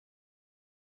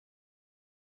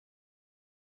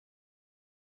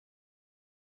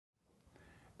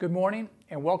Good morning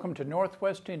and welcome to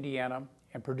Northwest Indiana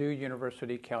and Purdue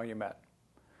University Calumet.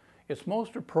 It's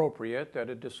most appropriate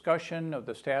that a discussion of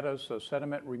the status of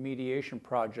sediment remediation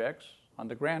projects on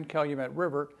the Grand Calumet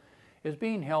River is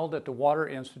being held at the Water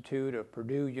Institute of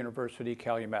Purdue University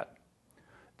Calumet.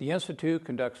 The Institute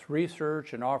conducts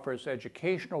research and offers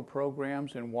educational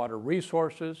programs in water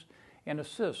resources and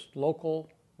assists local,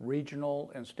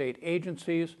 regional, and state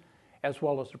agencies as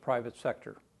well as the private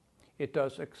sector. It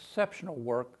does exceptional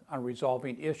work on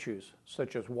resolving issues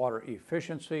such as water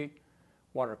efficiency,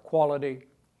 water quality,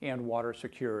 and water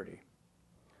security.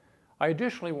 I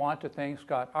additionally want to thank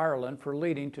Scott Ireland for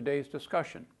leading today's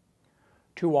discussion.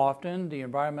 Too often, the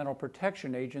Environmental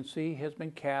Protection Agency has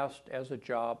been cast as a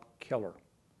job killer.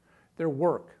 Their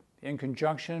work, in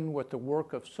conjunction with the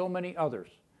work of so many others,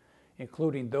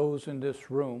 including those in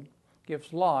this room,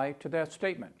 gives lie to that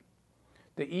statement.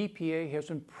 The EPA has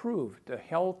improved the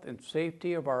health and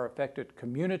safety of our affected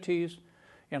communities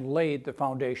and laid the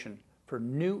foundation for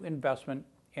new investment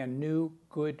and new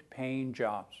good-paying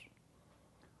jobs.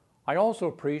 I also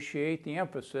appreciate the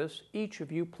emphasis each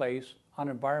of you place on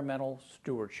environmental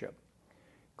stewardship.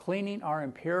 Cleaning our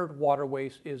impaired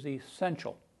waterways is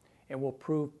essential and will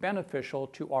prove beneficial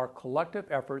to our collective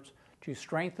efforts to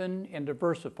strengthen and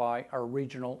diversify our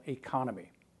regional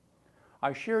economy.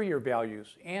 I share your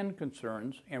values and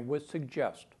concerns and would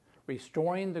suggest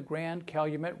restoring the Grand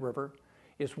Calumet River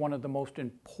is one of the most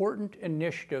important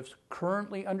initiatives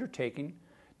currently undertaken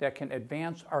that can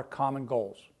advance our common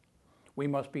goals. We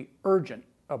must be urgent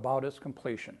about its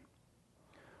completion.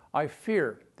 I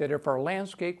fear that if our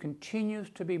landscape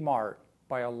continues to be marred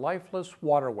by a lifeless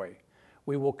waterway,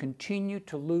 we will continue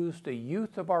to lose the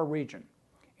youth of our region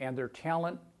and their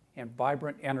talent and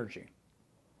vibrant energy.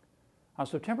 On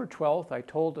September 12th, I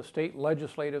told the State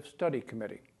Legislative Study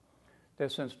Committee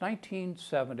that since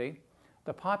 1970,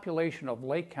 the population of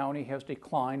Lake County has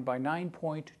declined by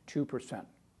 9.2%.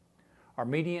 Our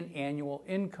median annual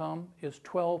income is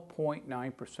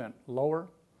 12.9% lower,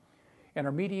 and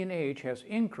our median age has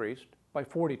increased by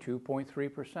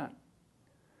 42.3%.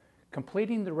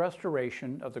 Completing the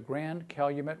restoration of the Grand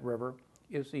Calumet River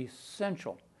is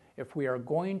essential if we are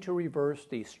going to reverse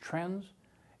these trends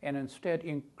and instead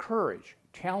encourage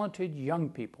talented young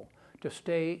people to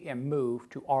stay and move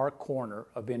to our corner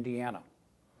of Indiana.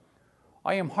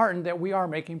 I am heartened that we are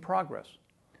making progress.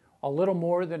 A little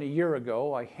more than a year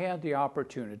ago, I had the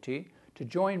opportunity to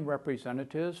join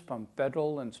representatives from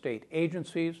federal and state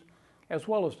agencies, as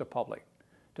well as the public,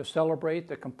 to celebrate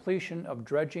the completion of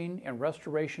dredging and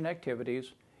restoration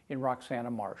activities in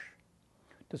Roxana Marsh.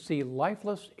 To see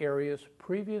lifeless areas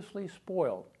previously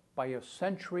spoiled by a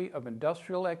century of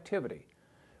industrial activity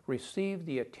receive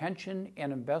the attention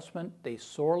and investment they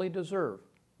sorely deserve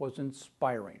was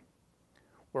inspiring.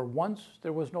 Where once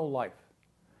there was no life,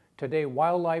 today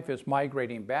wildlife is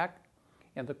migrating back,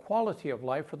 and the quality of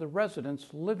life for the residents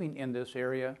living in this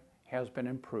area has been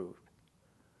improved.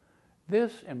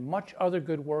 This and much other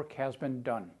good work has been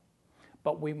done,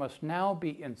 but we must now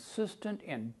be insistent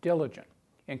and diligent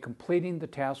in completing the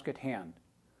task at hand.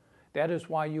 That is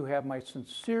why you have my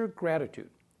sincere gratitude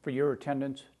for your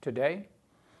attendance today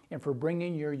and for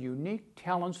bringing your unique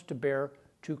talents to bear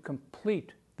to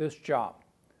complete this job.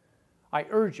 I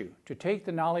urge you to take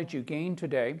the knowledge you gained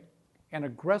today and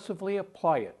aggressively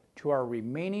apply it to our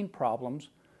remaining problems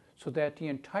so that the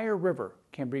entire river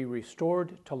can be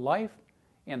restored to life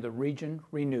and the region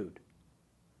renewed.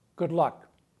 Good luck,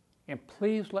 and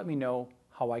please let me know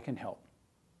how I can help.